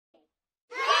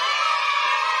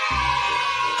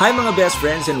Hi mga best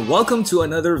friends and welcome to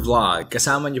another vlog.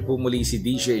 Kasama niyo po muli si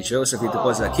DJ Joseph dito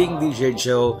po sa King DJ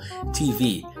Joe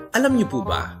TV. Alam niyo po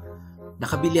ba,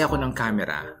 nakabili ako ng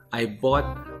camera. I bought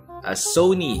a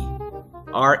Sony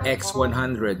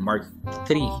RX100 Mk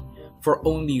III for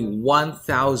only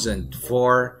 1,400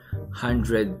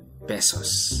 pesos.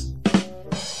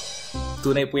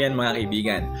 Tunay po yan mga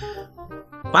kaibigan.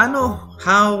 Paano?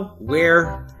 How?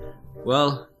 Where?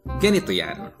 Well, ganito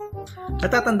yan.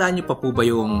 Natatandaan niyo pa po ba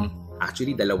yung,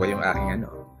 actually dalawa yung aking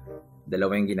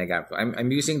dalawa yung ginagamit ko.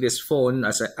 I'm using this phone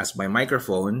as my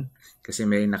microphone kasi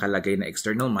may nakalagay na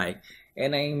external mic,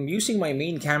 and I'm using my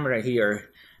main camera here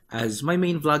as my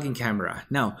main vlogging camera.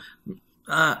 Now,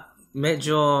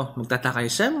 medyo magtataka kayo,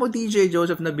 saan mo DJ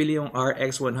Joseph nabili yung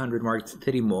RX100 Mk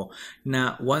III mo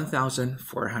na 1,400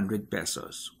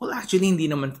 pesos? Well, actually,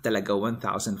 hindi naman talaga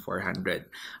 1,400.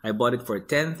 I bought it for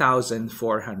 10,400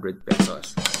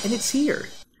 pesos. And it's here.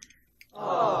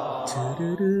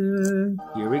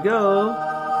 Here we go.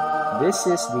 This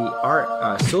is the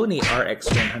Sony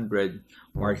RX100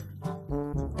 Mk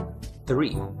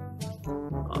III.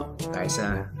 Tayo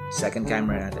sa second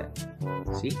camera natin.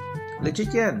 See?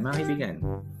 Legit yan, mga kaibigan.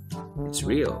 It's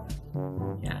real.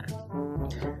 Yan.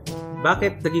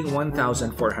 Bakit naging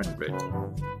 1,400?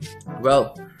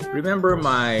 Well, remember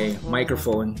my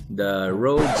microphone, the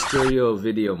Rode Stereo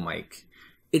Video Mic.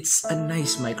 It's a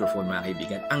nice microphone, mga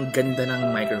kaibigan. Ang ganda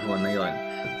ng microphone na yon.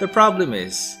 The problem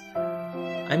is,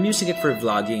 I'm using it for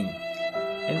vlogging.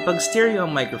 And pag stereo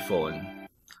ang microphone,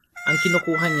 ang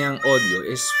kinukuha niyang audio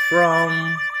is from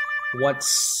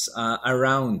what's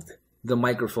around the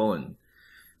microphone.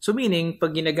 So meaning,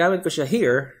 pag ginagamit ko siya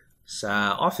here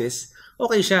sa office,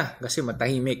 okay siya kasi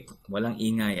matahimik, walang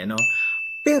ingay,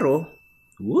 Pero,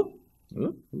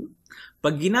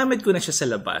 pag ginamit ko na siya sa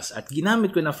labas at ginamit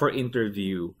ko na for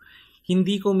interview,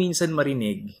 hindi ko minsan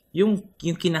marinig yung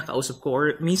kinakausap ko,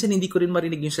 or minsan hindi ko rin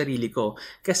marinig yung sarili ko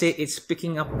kasi it's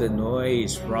picking up the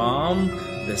noise from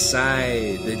the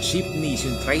side, the jeepneys,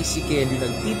 yung tricycle, yung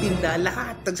nagtitinda,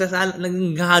 lahat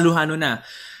naghahalo-halo na.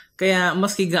 Kaya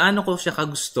maski gaano ko siya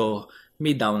kagusto,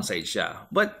 may downside siya.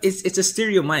 But it's a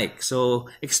stereo mic, so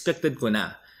expected ko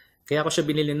na. Kaya ako siya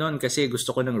binili noon kasi gusto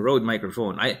ko ng Rode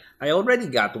microphone. I already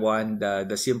got one,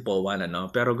 the simple one,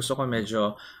 pero gusto ko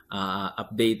medyo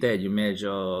updated, yung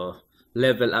medyo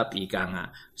level up ika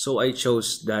nga. So I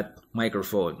chose that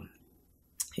microphone.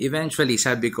 Eventually,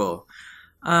 sabi ko,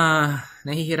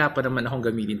 nahihirapan naman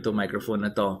akong gamitin to microphone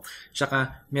na to.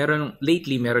 Tsaka,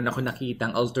 lately, meron ako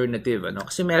nakitang alternative,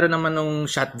 Kasi meron naman ng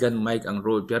shotgun mic ang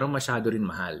Rode, pero masyado rin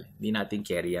mahal. Hindi natin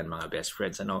carry yan, mga best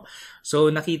friends, So,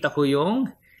 nakita ko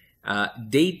yung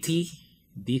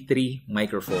D3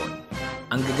 microphone.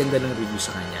 Ang gaganda ng review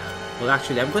sa kanya. Well,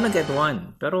 actually, I'm gonna get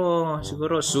one. Pero,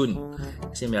 siguro soon.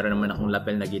 Kasi meron naman akong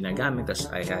lapel na ginagamit. Tapos,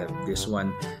 I have this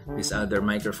other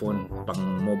microphone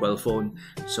pang mobile phone.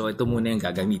 So, ito muna yung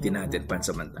gagamitin natin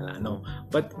pansamantala,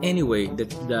 But anyway, the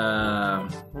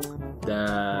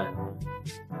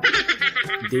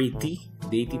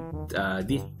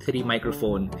D3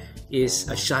 microphone is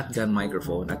a shotgun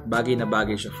microphone at bagay na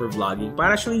bagay siya for vlogging.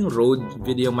 Para siya yung Rode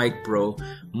Video Mic Pro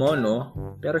mono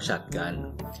pero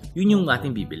shotgun. Yun yung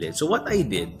ating bibili. So what I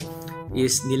did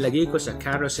is nilagay ko sa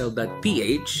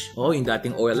carousel.ph, yung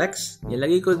dating OLX,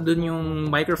 nilagay ko dun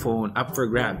yung microphone up for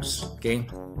grabs. Okay?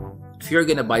 If you're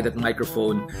gonna buy that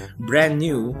microphone brand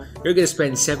new, you're gonna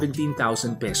spend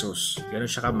 17,000 pesos. Ganun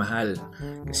siya kamahal.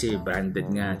 Kasi branded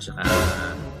nga, tsaka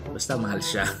basta mahal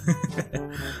siya.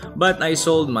 But I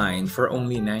sold mine for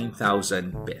only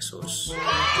 9,000 pesos.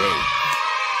 Okay.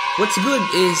 What's good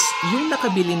is, yung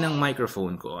nakabili ng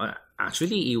microphone ko,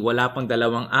 actually, wala pang 2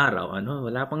 araw,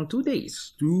 wala pang 2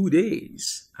 days. 2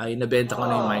 days. Ay, nabenta ko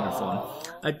na yung microphone.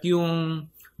 At yung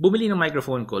bumili ng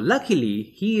microphone ko, luckily,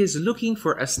 he is looking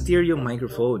for a stereo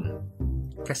microphone.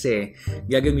 Kasi,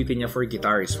 gagamitin niya for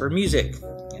guitars, for music.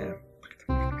 Yeah.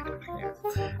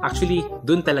 Actually,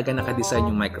 dun talaga nakadesign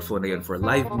yung microphone na yun for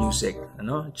live music.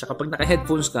 Tsaka pag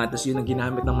naka-headphones ka, tapos yun ang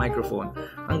ginamit ng microphone,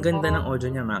 ang ganda ng audio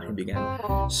niya, mga kaibigan.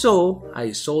 So, I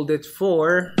sold it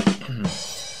for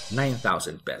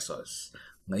 9,000 pesos.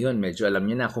 Ngayon, medyo alam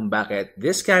niyo na kung bakit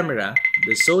this camera,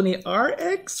 the Sony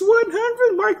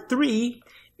RX100 Mk III,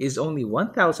 is only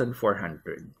 1,400.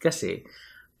 Kasi,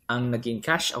 ang naging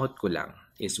cash out ko lang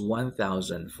is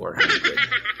 1,400.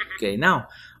 Okay, now,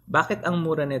 bakit ang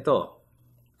mura nito?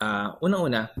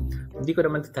 Una-una, hindi ko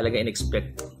naman talaga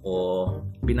in-expect o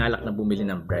binalak na bumili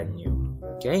ng brand new.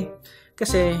 Okay?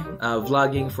 Kasi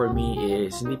vlogging for me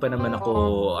is hindi pa naman ako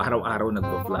araw-araw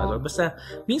nag-vlog. Basta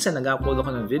minsan nag-upload ako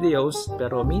ng videos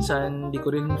pero minsan hindi ko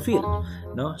rin feel,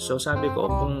 no? So sabi ko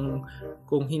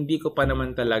kung hindi ko pa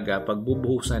naman talaga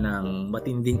pagbubuhusan ng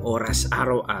matinding oras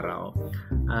araw-araw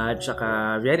at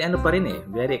saka very ano pa rin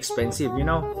very expensive, you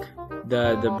know.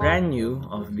 The brand new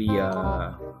of the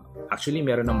actually,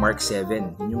 meron ng Mark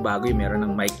 7. Yun yung bago yung meron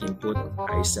ng mic input.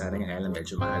 Ayos na rin, alam,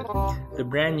 medyo mahal. The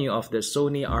brand new of the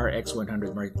Sony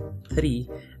RX100 Mk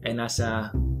III ay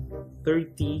nasa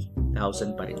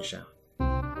 30,000 pa rin siya.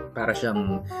 Para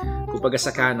siyang, kumbaga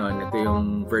sa Canon, ito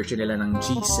yung version nila ng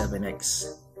G7X.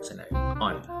 Sana yun?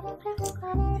 On.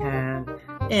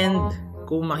 And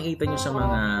kung makikita nyo sa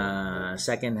mga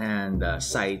second-hand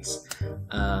sites,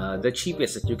 the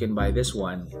cheapest that you can buy this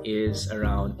one is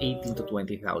around 18 to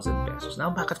 20,000 pesos.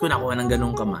 Now, bakit ko nakuha ng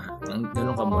ganun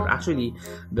kamura? Actually,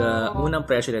 the unang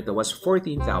presyo nito was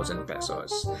 14,000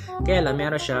 pesos. Kaya lang,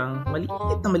 meron siyang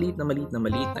maliit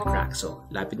na crack. So,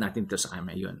 lapit natin ito sa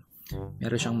camera yun.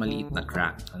 Meron siyang maliit na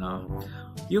crack. Ano?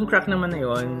 Yung crack naman na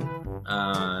yun,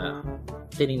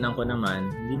 tinignan ko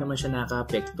naman, hindi naman siya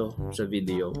nakaka-apekto sa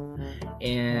video.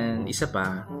 And isa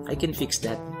pa, I can fix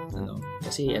that. Ano?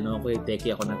 Kasi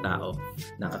techie ako na tao.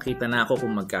 Nakakita na ako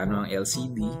kung magkano ang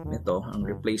LCD nito, ang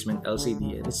replacement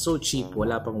LCD. And it's so cheap,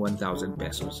 wala pang 1,000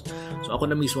 pesos. So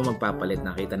ako na mismo magpapalit.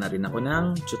 Nakita na rin ako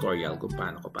ng tutorial kung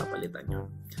paano ko papalitan yun.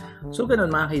 So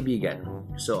ganun mga kaibigan.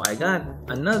 So I got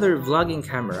another vlogging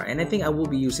camera and I think I will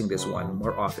be using this one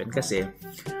more often kasi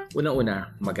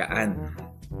una-una, magaan.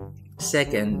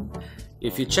 Second,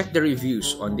 if you check the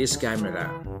reviews on this camera,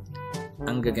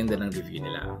 ang gaganda ng review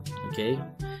nila. Okay?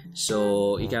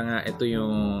 So, ika nga, ito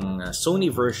yung Sony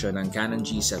version ng Canon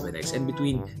G7X. And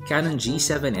between Canon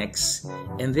G7X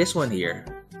and this one here,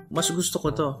 mas gusto ko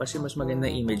to kasi mas maganda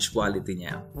image quality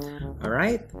niya.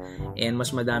 Alright? And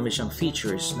mas madami siyang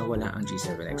features na wala ang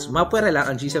G7X. Mapwera lang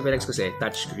ang G7X kasi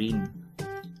touchscreen.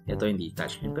 Ito hindi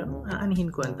touchscreen. Pero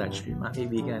aanihin ko ang touchscreen, mga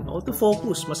kaibigan.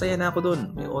 Autofocus. Masaya na ako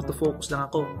dun. May autofocus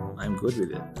lang ako. I'm good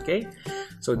with it. Okay?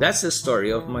 So that's the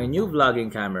story of my new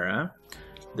vlogging camera,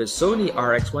 the Sony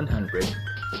RX100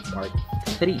 Mk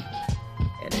III.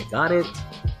 And I got it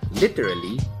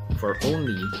literally for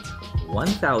only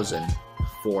 1,400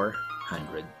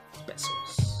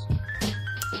 pesos.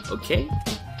 Okay?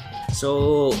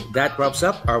 So that wraps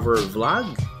up our vlog.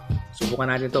 Subukan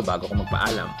natin to bago ko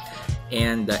magpaalam.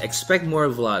 And expect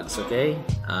more vlogs, okay?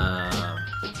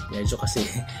 Medyo kasi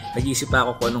nag-iisip pa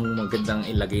ako kung anong magandang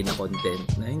ilagay na content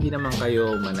na hindi naman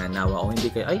kayo mananawa o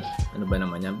hindi kayo, ay, ano ba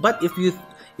naman yan? But if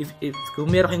kung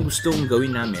meron kayong gustong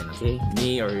gawin namin, okay?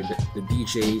 Me or the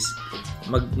DJs,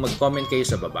 mag-comment kayo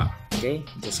sa baba, okay?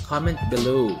 Just comment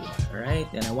below, alright?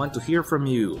 And I want to hear from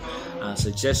you.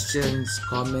 Suggestions,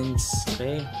 comments,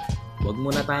 okay? Huwag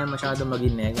muna tayo masyado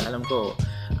mag-ineg. Alam ko,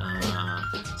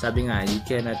 sabi nga, you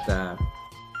cannot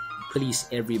please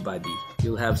everybody.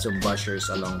 You'll have some bashers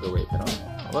along the way. Pero,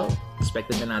 well,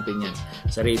 expected na natin yan.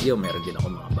 Sa radio, meron din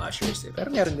ako mga bashers. Pero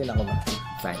meron din ako mga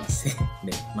fans.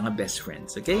 Mga best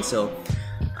friends. Okay? So,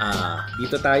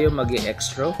 dito tayo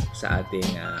mag-extra sa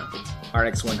ating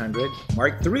RX100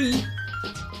 Mk III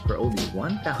for only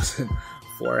 1,400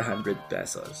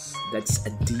 pesos. That's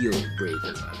a deal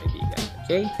breaker, mga kaibigan.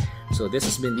 Okay? So, this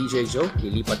has been DJ Joe.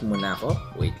 Lilipat muna ako.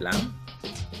 Wait lang.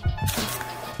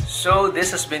 So, this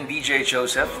has been DJ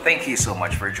Joseph. Thank you so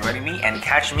much for joining me and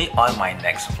catch me on my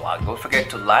next vlog. Don't forget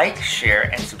to like, share,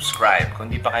 and subscribe.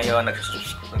 Kung di pa kayo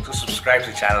nagsusubscribe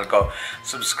sa channel ko,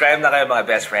 subscribe na kayo mga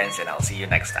best friends and I'll see you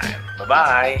next time.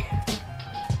 Bye-bye!